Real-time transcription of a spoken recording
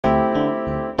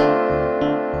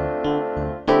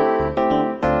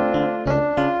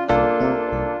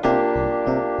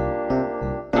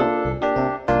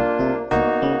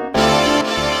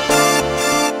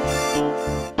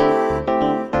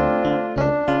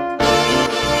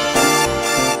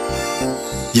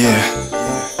Yeah.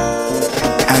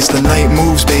 As the night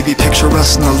moves, baby, picture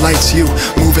us in the lights. You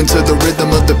moving to the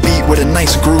rhythm of the beat with a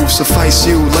nice groove. Suffice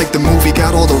you, like the movie,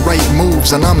 got all the right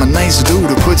moves. And I'm a nice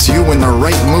dude who puts you in the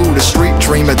right mood. A street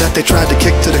dreamer that they tried to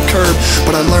kick to the curb,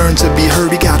 but I learned to be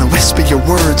heard, you gotta whisper your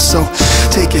words. So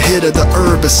take a hit of the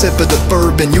herb, a sip of the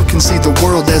bourbon. You can see the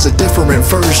world as a different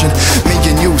version. Me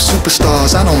and you,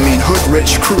 superstars, I don't mean hood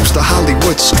rich. Cruise to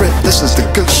Hollywood Strip, this is the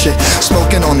good shit.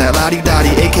 Smoking on that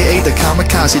lottie-dottie, aka the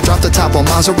kamikaze. Drop the top on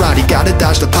Maserati, gotta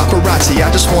dodge the paparazzi. I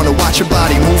just wanna watch your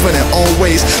body moving it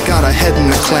always. Got a head in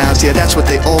the clouds, yeah, that's what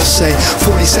they all say.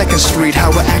 42nd Street, how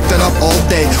we're acting up all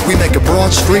day. We make a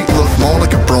Broad Street look more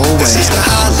like a Broadway. This is the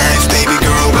high life, baby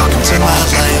girl, welcome to my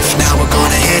life. Now we're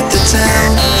gonna hit the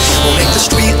town. We'll make the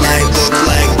street light look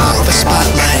like more of a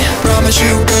spotlight. Promise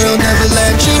you, girl, never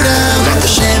let you down. Let the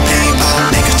champagne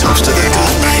pop, make a toast to the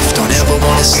good life. Don't ever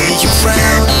wanna see you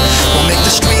frown. We'll make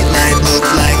the street light look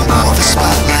like more of a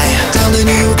spotlight. Telling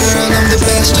you, girl, I'm the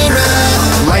best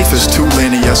around. Life is too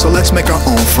linear, so let's make our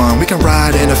own fun. We can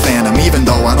ride in a Phantom, even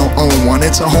though I don't own one.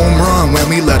 It's a home run when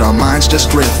we let our minds just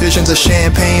drift. Visions of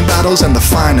champagne bottles and the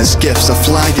finest gifts. The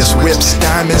flyest whips,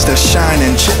 diamonds that shine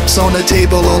and chips on the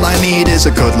table. All I need is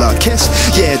a good luck kiss.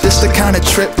 Yeah, this the kind of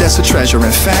trip that's a treasure.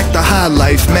 In fact, the high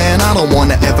life, man, I don't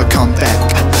wanna ever come back.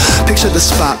 Picture the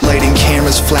spotlight and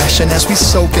cameras flashing as we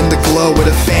soak in the glow with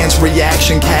a fan's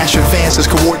reaction. Cash advances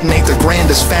coordinate the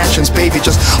grandest fashions. Baby,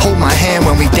 just hold my hand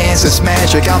when we dance, it's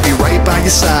magic. I'll be right by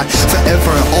your side,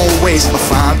 forever and always. A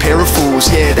fine pair of fools,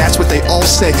 yeah, that's what they all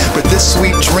say. But this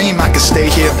sweet dream, I could stay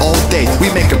here all day.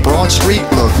 We make a Broad Street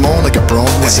look more like a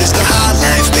Broadway. This is the high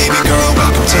life, baby girl,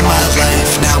 welcome to my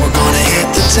life. Now we're gonna hit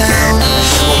the town.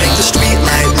 We'll make the street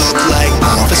light look like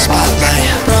more of a spotlight.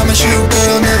 Promise you,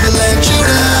 girl, never let you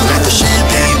down. Let the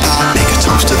champagne pop, make a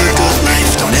toast to the good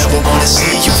life. Don't ever wanna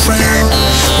see you frown.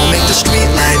 We'll make the street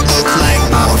light look like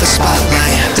more of a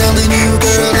spotlight. Telling you,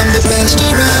 girl, I'm the best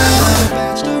around.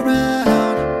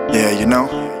 Yeah, you know,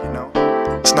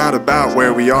 it's not about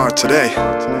where we are today.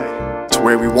 It's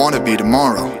where we want to be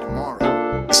tomorrow.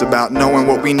 It's about knowing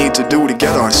what we need to do to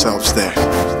get ourselves there.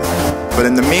 But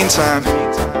in the meantime,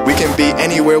 we can be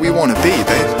anywhere we want to be,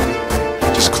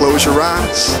 babe. Just close your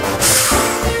eyes,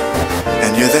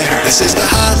 and you're there. This is the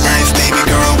high life, baby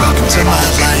girl, welcome to my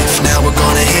life. Now we're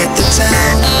gonna